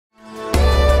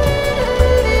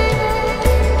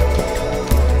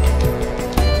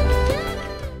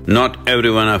Not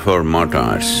every one of our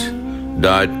martyrs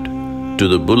died to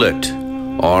the bullet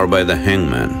or by the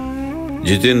hangman.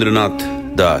 Jatindra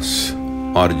Nath Das,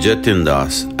 or Jatin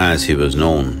Das as he was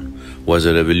known, was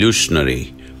a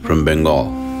revolutionary from Bengal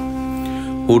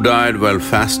who died while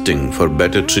fasting for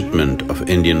better treatment of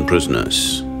Indian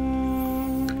prisoners.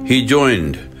 He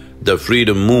joined the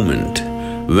freedom movement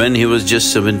when he was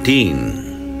just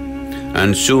 17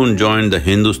 and soon joined the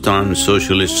Hindustan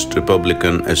Socialist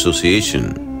Republican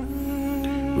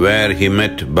Association, where he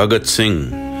met Bhagat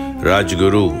Singh,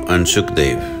 Rajguru and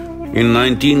Sukhdev. In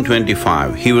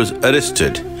 1925, he was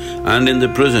arrested and in the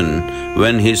prison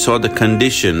when he saw the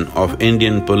condition of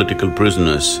Indian political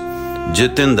prisoners.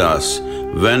 Jatin Das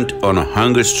went on a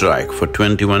hunger strike for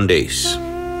 21 days,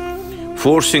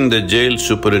 forcing the jail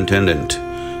superintendent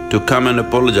to come and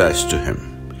apologize to him.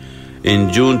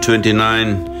 In June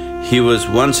 29, he was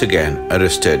once again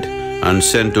arrested and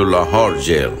sent to Lahore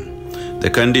jail. The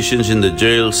conditions in the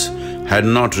jails had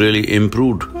not really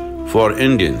improved for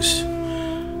Indians.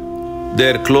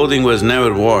 Their clothing was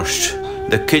never washed,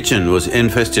 the kitchen was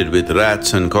infested with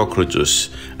rats and cockroaches,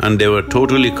 and they were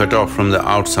totally cut off from the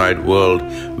outside world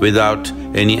without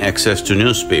any access to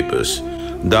newspapers.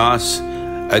 Das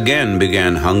again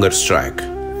began hunger strike.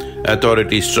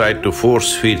 Authorities tried to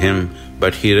force-feed him,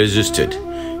 but he resisted.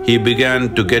 He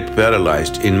began to get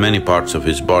paralyzed in many parts of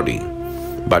his body,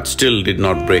 but still did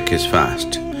not break his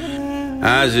fast.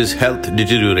 As his health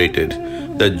deteriorated,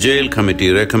 the jail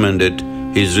committee recommended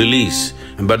his release,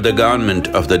 but the government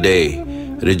of the day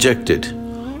rejected.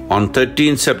 On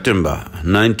 13 September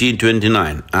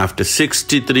 1929, after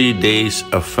 63 days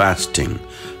of fasting,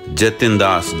 Jatin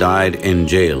Das died in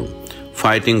jail,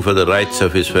 fighting for the rights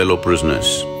of his fellow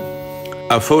prisoners.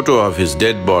 A photo of his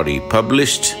dead body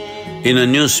published in a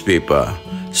newspaper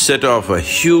set off a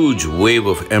huge wave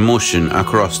of emotion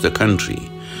across the country.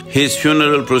 His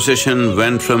funeral procession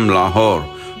went from Lahore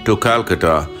to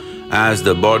Calcutta as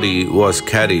the body was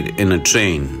carried in a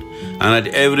train, and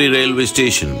at every railway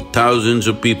station, thousands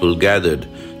of people gathered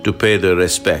to pay their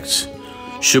respects.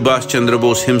 Subhash Chandra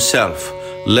Bose himself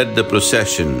led the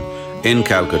procession in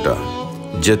Calcutta.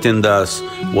 Jatin Das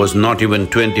was not even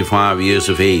 25 years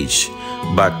of age,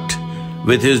 but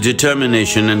with his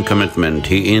determination and commitment,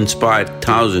 he inspired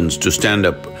thousands to stand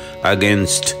up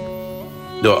against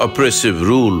the oppressive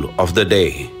rule of the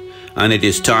day. And it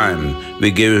is time we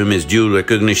give him his due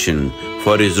recognition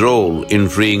for his role in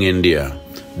freeing India.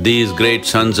 These great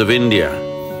sons of India,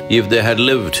 if they had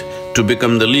lived to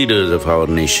become the leaders of our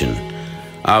nation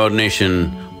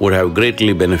would have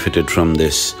greatly benefited from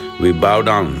this. We bow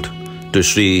down to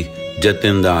Sri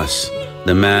Jatin Das,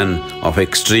 the man of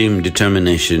extreme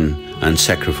determination and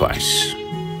sacrifice.